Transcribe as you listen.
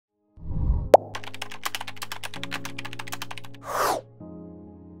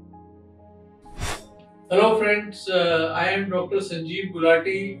Hello friends, I am Dr. Sanjeev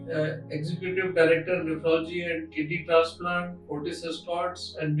Gulati, Executive Director Nephrology and Kidney Transplant, Fortis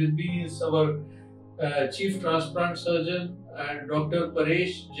Escorts, and with me is our Chief Transplant Surgeon and Dr.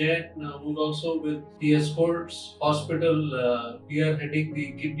 Paresh Jain, who is also with the Escorts Hospital. We are heading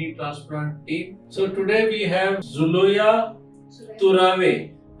the kidney transplant team. So today we have Zuloya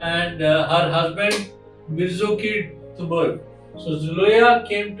Turave and her husband Mirzokid Tubar. So Zuloya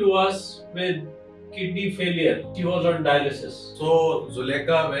came to us with kidney failure. She was on dialysis. So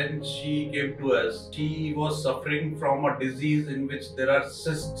Zuleka, when she came to us, she was suffering from a disease in which there are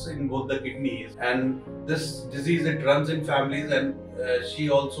cysts in both the kidneys, and this disease, it runs in families, and she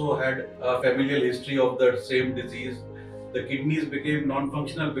also had a familial history of the same disease. The kidneys became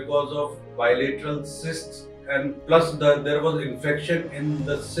non-functional because of bilateral cysts, and plus there was infection in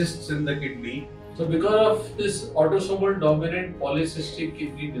the cysts in the kidney. So because of this autosomal dominant polycystic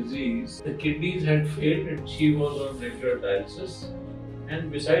kidney disease, the kidneys had failed and she was on regular dialysis.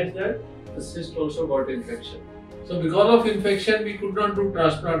 And besides that, the cyst also got infection. So because of infection, we could not do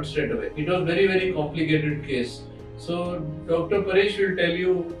transplant straight away. It was very complicated case. So Dr. Paresh will tell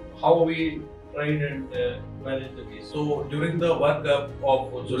you how we tried and managed the case. So during the workup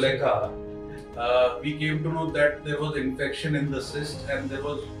of Zuleka, we came to know that there was infection in the cyst and there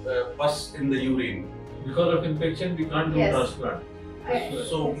was pus in the urine. Because of infection, we can't do transplant.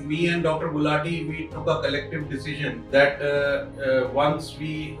 So me and Dr. Gulati, we took a collective decision that once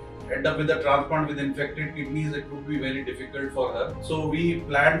we end up with a transplant with infected kidneys, it would be very difficult for her. So we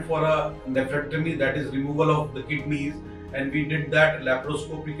planned for a nephrectomy, that is removal of the kidneys, and we did that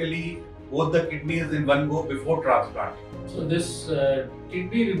laparoscopically, both the kidneys in one go before transplant. So this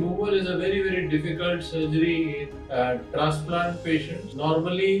kidney removal is a very difficult surgery in transplant patients.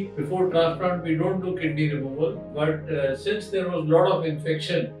 Normally before transplant we don't do kidney removal, but since there was a lot of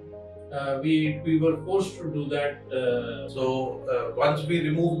infection, we were forced to do that. So once we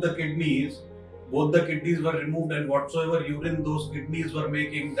removed the kidneys, both the kidneys were removed, and whatsoever urine those kidneys were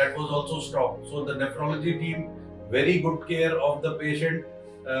making, that was also stopped. So the nephrology team, very good care of the patient,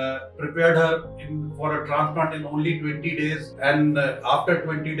 prepared her for a transplant in only 20 days, and after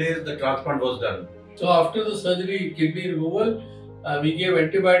 20 days the transplant was done. So after the surgery, kidney removal, we gave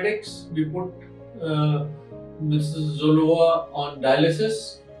antibiotics, we put Mrs. Zoloa on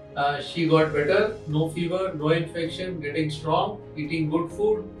dialysis. She got better, no fever, no infection, getting strong, eating good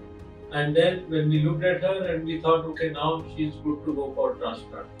food. And then when we looked at her and we thought, okay, now she's good to go for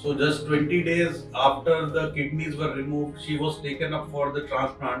transplant. So just 20 days after the kidneys were removed, she was taken up for the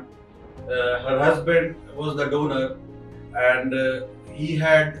transplant. Her husband was the donor, and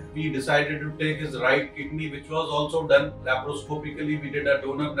we decided to take his right kidney, which was also done laparoscopically. We did a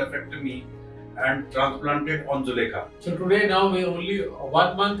donor nephrectomy and transplanted on Zuleka. So today now we only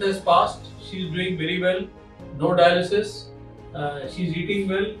 1 month has passed. She's doing very well, no dialysis, she's eating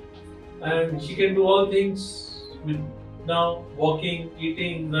well, and she can do all things with now walking,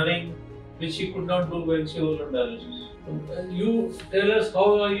 eating, running, which she could not do when she was on dialysis. You tell us,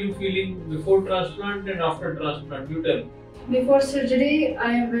 how are you feeling before transplant and after transplant? You tell. Before surgery,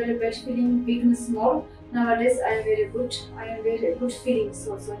 I am very bad feeling, big and small. Nowadays, I am very good. I am very good feelings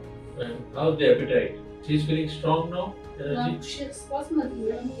also. And how's the appetite? She's feeling strong now? She's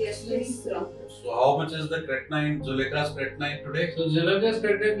yes, very strong. So how much is the creatinine, Zuleka's creatinine today? So Zuleka's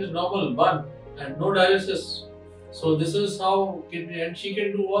creatinine is normal, 1, and no dialysis. So this is how kidney, and she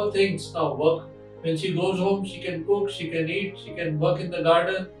can do all things now. Work. When she goes home, she can cook, she can eat, she can work in the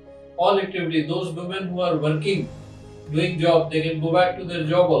garden, all activities. Those women who are working, doing job, they can go back to their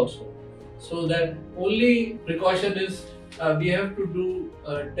job also. So that only precaution is we have to do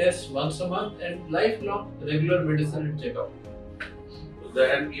tests once a month and lifelong regular medicine and checkup.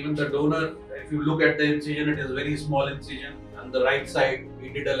 And even the donor, if you look at the incision, it is very small incision, and the right side we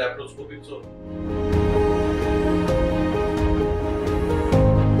did a laparoscopic. So